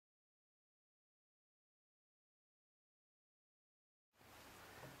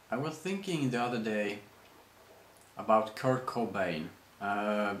I was thinking the other day about Kurt Cobain.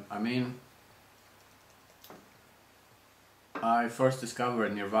 I mean, I first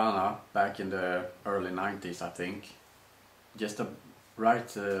discovered Nirvana back in the early 90s, I think. Just right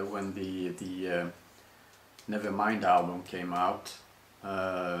when the Nevermind album came out.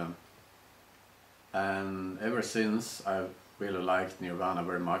 And ever since I've really liked Nirvana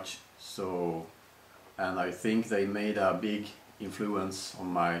very much. So, and I think they made a big influence on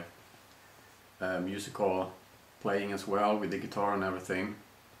my musical playing as well, with the guitar and everything.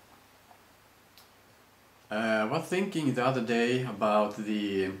 I was thinking the other day about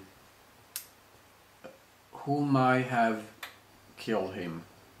the who might have killed him,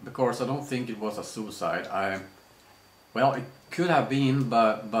 because I don't think it was a suicide. Well, it could have been,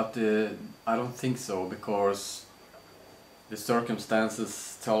 but I don't think so, because the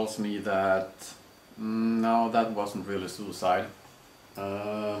circumstances tells me that no, that wasn't really suicide.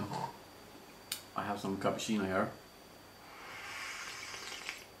 I have some cappuccino here.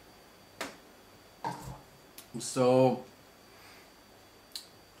 So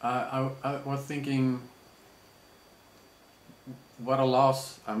I was thinking, what a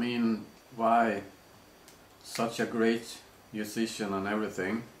loss. I mean, why? Such a great musician and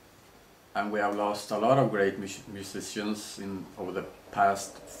everything, and we have lost a lot of great musicians over the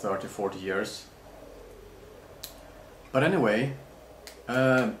past 30-40 years. But anyway,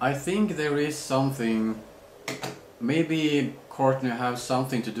 I think there is something, maybe Courtney has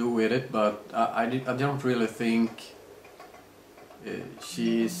something to do with it, but I don't really think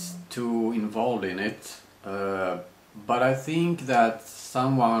she's too involved in it. But I think that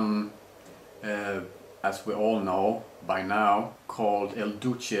someone, as we all know by now, called El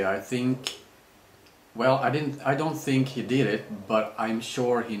Duce, I think, well, I don't think he did it, but I'm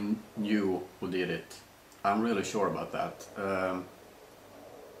sure he knew who did it. I'm really sure about that.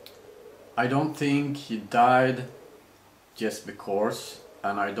 I don't think he died just because,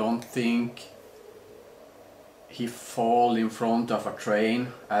 and I don't think he fall in front of a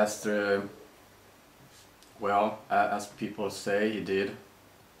train as as people say he did.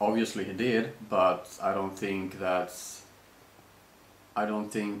 Obviously he did, but I don't think that's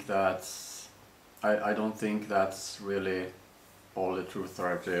really all the truth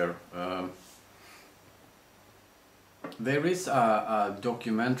right there. There is a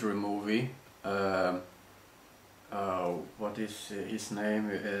documentary movie. What is his name?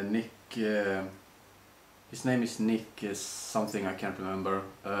 Nick. His name is Nick something, I can't remember.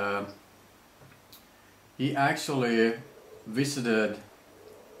 He actually visited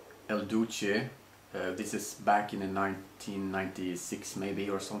El Duce. This is back in the 1996 maybe,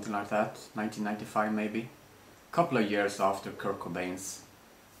 or something like that. 1995 maybe. A couple of years after Kurt Cobain's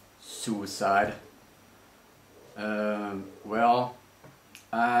suicide. El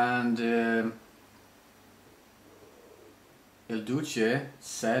Duce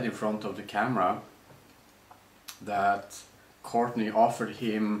said in front of the camera that Courtney offered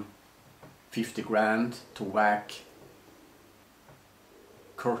him 50 grand to whack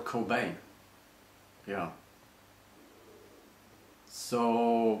Kurt Cobain. Yeah.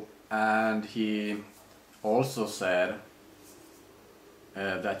 So, and he also said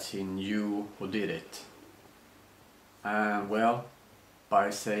that he knew who did it. And well, by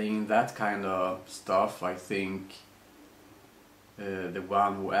saying that kind of stuff, I think the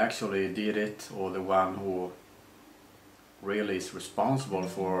one who actually did it, or the one who really is responsible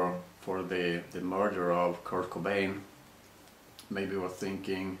for the murder of Kurt Cobain, maybe was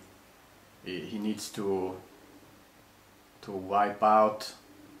thinking he needs to wipe out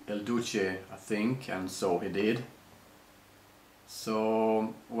El Duce, I think, and so he did.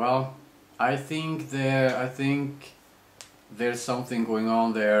 So, well, I think there's something going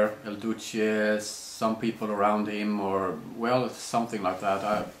on there. El Duce, some people around him, or well, something like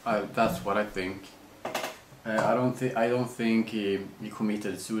that. That's what I think. I don't think he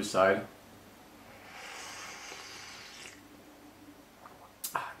committed suicide.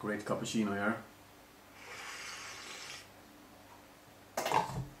 Great cappuccino here.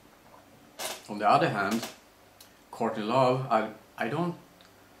 On the other hand, Courtney Love, I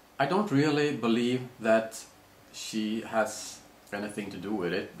don't really believe that she has anything to do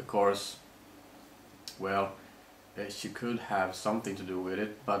with it, because, well, she could have something to do with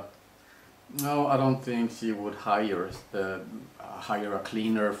it, but no, I don't think she would hire a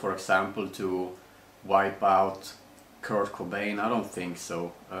cleaner, for example, to wipe out Kurt Cobain. I don't think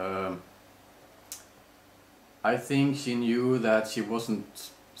so. I think she knew that she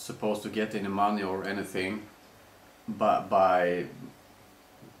wasn't supposed to get any money or anything, but by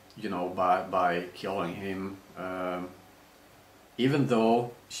killing him. even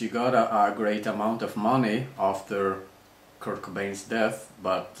though she got a great amount of money after Kurt Cobain's death,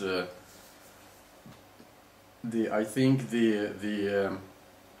 but I think the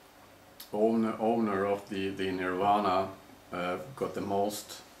owner of the Nirvana got the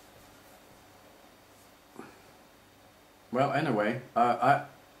most. Well, anyway,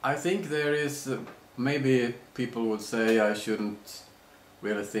 I think there is maybe people would say I shouldn't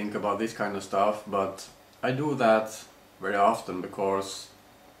really think about this kind of stuff, but I do that very often because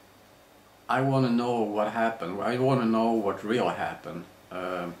I want to know what happened. I want to know what really happened.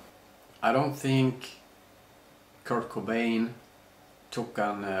 I don't think Kurt Cobain took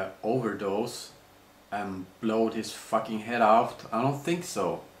an overdose and blowed his fucking head out. I don't think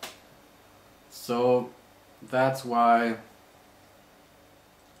so. So that's why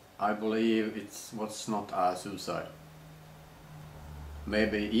I believe it was not a suicide.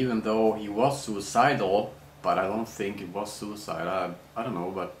 Maybe even though he was suicidal, but I don't think it was suicide. I don't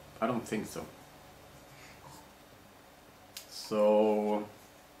know, but I don't think so. So,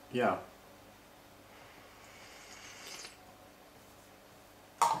 yeah.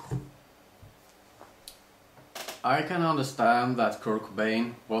 I can understand that Kurt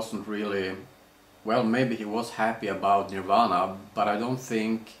Cobain wasn't really, well, maybe he was happy about Nirvana, but I don't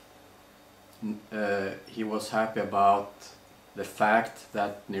think he was happy about the fact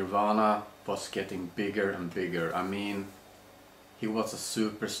that Nirvana was getting bigger and bigger. I mean, he was a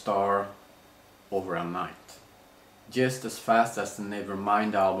superstar over a night. Just as fast as the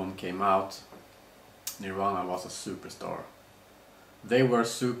Nevermind album came out, Nirvana was a superstar. They were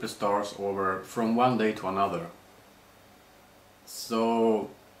superstars over from one day to another. So,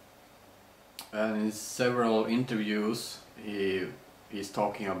 and in several interviews he's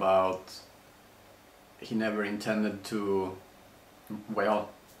talking about he never intended to, well,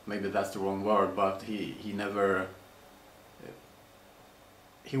 maybe that's the wrong word, but he never,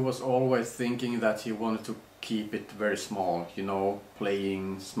 he was always thinking that he wanted to keep it very small, you know,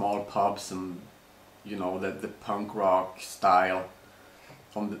 playing small pubs and, you know, the punk rock style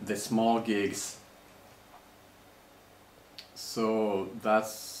on the small gigs. So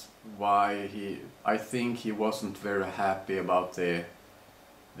that's why I think he wasn't very happy about the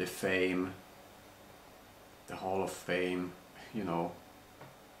fame, the Hall of Fame, you know.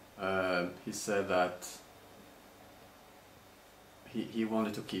 He said that he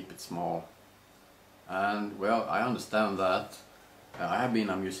wanted to keep it small. And well, I understand that. I have been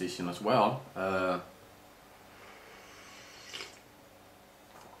a musician as well.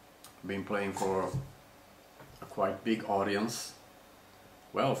 Been playing for a quite big audience.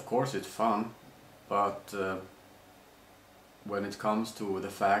 Well, of course it's fun, but when it comes to the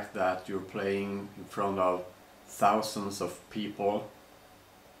fact that you're playing in front of thousands of people,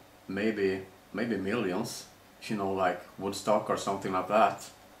 maybe millions, you know, like Woodstock or something like that,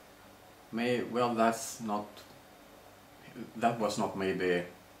 well, that was not maybe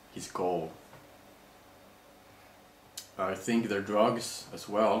his goal. I think the drugs as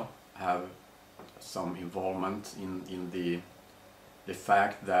well have some involvement in the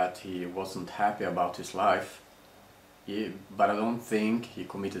fact that he wasn't happy about his life. But I don't think he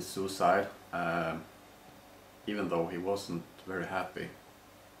committed suicide, even though he wasn't very happy.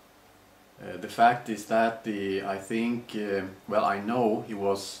 The fact is that I think, well, I know he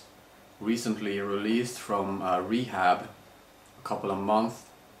was recently released from rehab a couple of months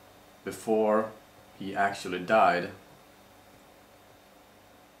before he actually died.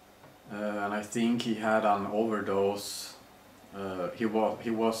 And I think he had an overdose. He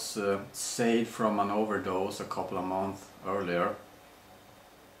was saved from an overdose a couple of months earlier.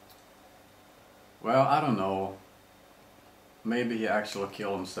 Well, I don't know. Maybe he actually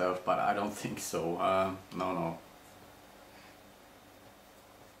killed himself, but I don't think so. No.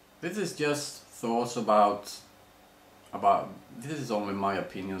 This is just thoughts about. This is only my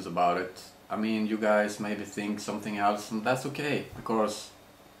opinions about it. I mean, you guys maybe think something else, and that's okay, because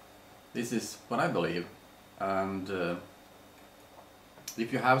this is what I believe. And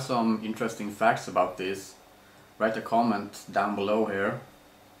if you have some interesting facts about this, write a comment down below here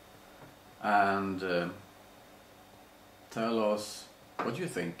and tell us what you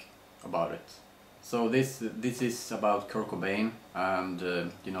think about it. So this is about Kurt Cobain and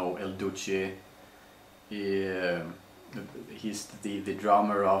you know, El Duce. He's the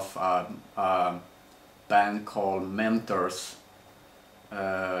drummer of a band called Mentors,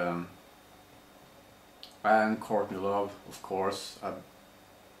 and Courtney Love, of course.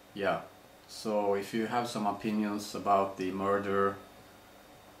 Yeah, so if you have some opinions about the murder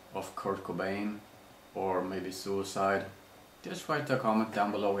of Kurt Cobain or maybe suicide, just write a comment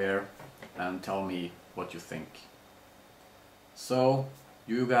down below here and tell me what you think. So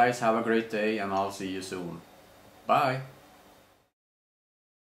you guys have a great day and I'll see you soon. Bye!